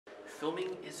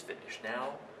filming is finished.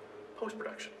 Now,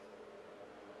 post-production.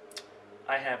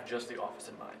 I have just the office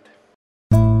in mind.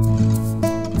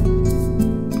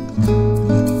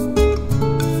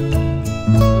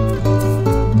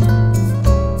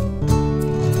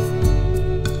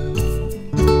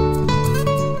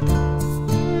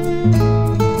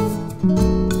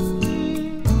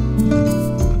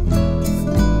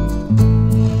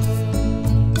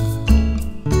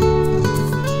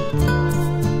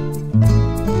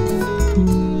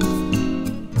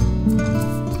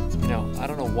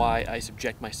 Why I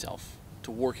subject myself to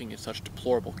working in such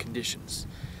deplorable conditions.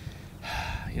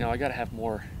 You know, I gotta have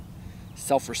more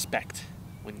self-respect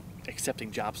when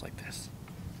accepting jobs like this.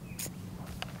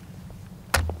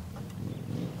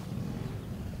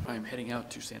 I'm heading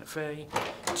out to Santa Fe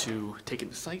to take in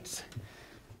the sights.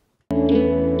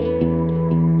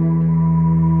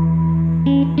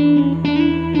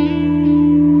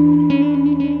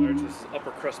 This is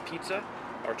upper crust pizza.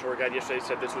 Our tour guide yesterday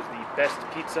said this was the best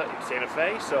pizza in Santa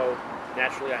Fe, so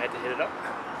naturally I had to hit it up.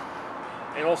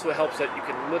 And also it helps that you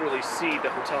can literally see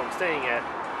the hotel I'm staying at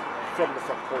from the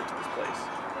front porch of this place.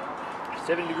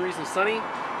 70 degrees and sunny.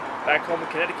 Back home in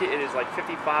Connecticut it is like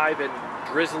 55 and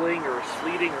drizzling or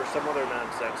sleeting or some other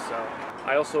nonsense. So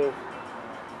I also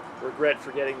regret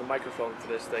forgetting the microphone for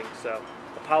this thing, so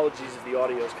apologies if the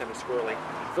audio is kind of squirrely.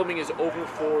 Filming is over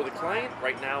for the client.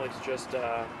 Right now it's just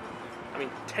I mean,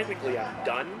 technically I'm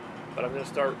done, but I'm going to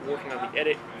start working on the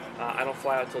edit. I don't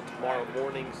fly out until tomorrow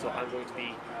morning, so I'm going to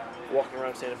be walking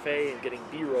around Santa Fe and getting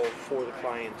B-roll for the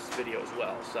client's video as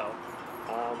well. So,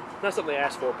 not something I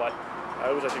asked for, but I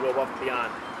always have to go above and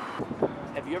beyond.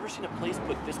 Have you ever seen a place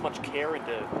put this much care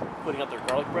into putting out their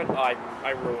garlic bread? Oh,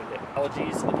 I ruined it.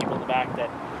 Apologies to the people in the back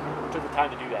that took the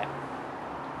time to do that.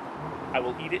 I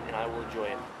will eat it and I will enjoy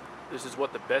it. This is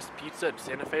what the best pizza in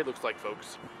Santa Fe looks like,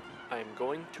 folks. I am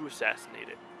going to assassinate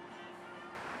it.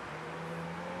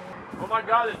 Oh my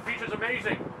god, this pizza's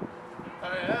amazing!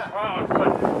 Oh yeah? Oh, it's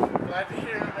good. Glad to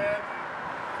hear it, man.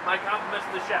 My compliments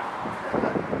to the chef.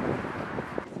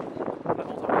 The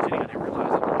whole time I'm sitting, I didn't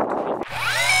realize I'm only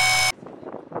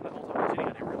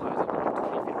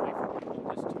 12 feet away from the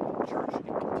oldest church in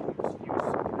continuous use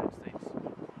in the United States.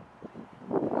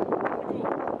 Pretty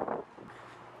cool.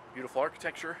 Beautiful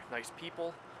architecture, nice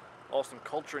people, awesome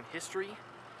culture and history.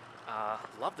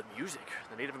 Love the music,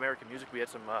 the Native American music. We had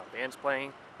some bands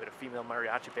playing. We had a female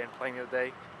mariachi band playing the other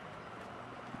day.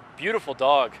 Beautiful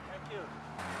dog. Thank you.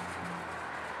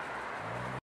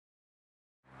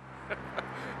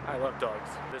 I love dogs.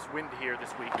 This wind here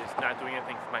this week is not doing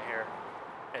anything for my hair,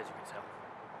 as you can tell.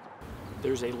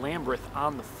 There's a lambeth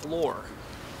on the floor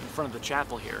in front of the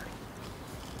chapel here,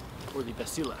 or the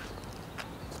basila.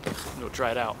 I'm gonna try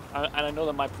it out. And I know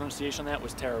that my pronunciation on that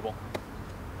was terrible.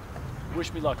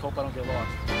 Wish me luck, hope I don't get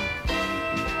lost.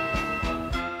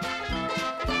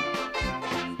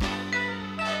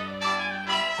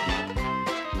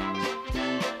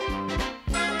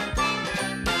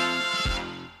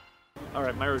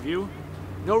 Alright, my review.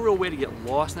 No real way to get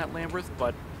lost in that labyrinth,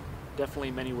 but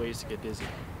definitely many ways to get dizzy.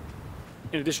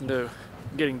 In addition to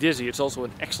getting dizzy, it's also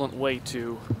an excellent way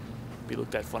to be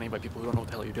looked at funny by people who don't know what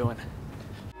the hell you're doing.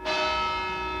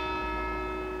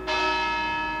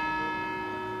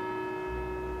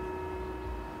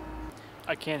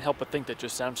 I can't help but think that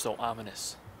just sounds so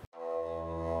ominous.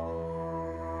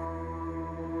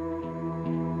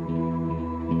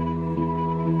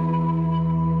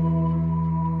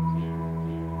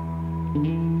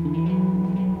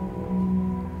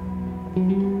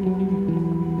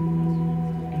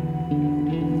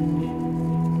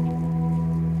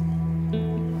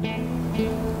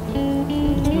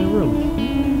 It's my room.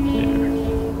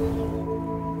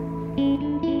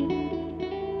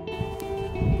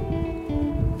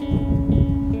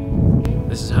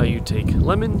 This is how you take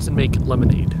lemons and make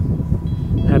lemonade.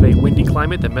 Have a windy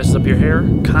climate that messes up your hair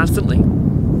constantly.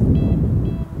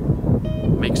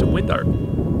 Make some wind art.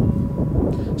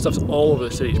 Stuff's all over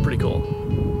the city, it's pretty cool.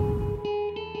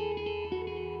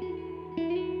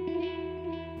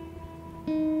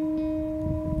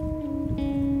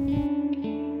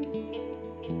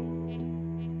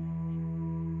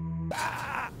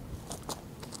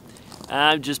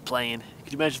 I'm just playing.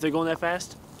 Could you imagine if they're going that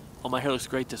fast? Oh, my hair looks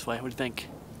great this way. What do you think?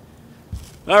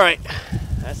 Alright,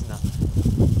 that's enough.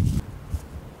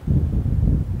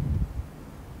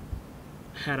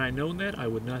 Had I known that, I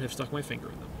would not have stuck my finger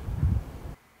in them.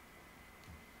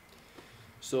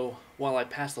 So, while I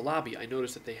passed the lobby, I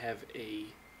noticed that they have a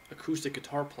acoustic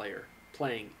guitar player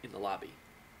playing in the lobby.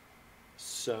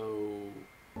 So,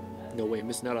 no way of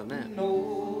missing out on that.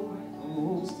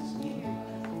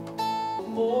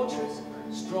 Fortress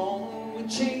strong with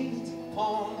chains.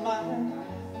 upon my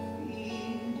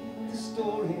feet, the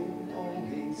story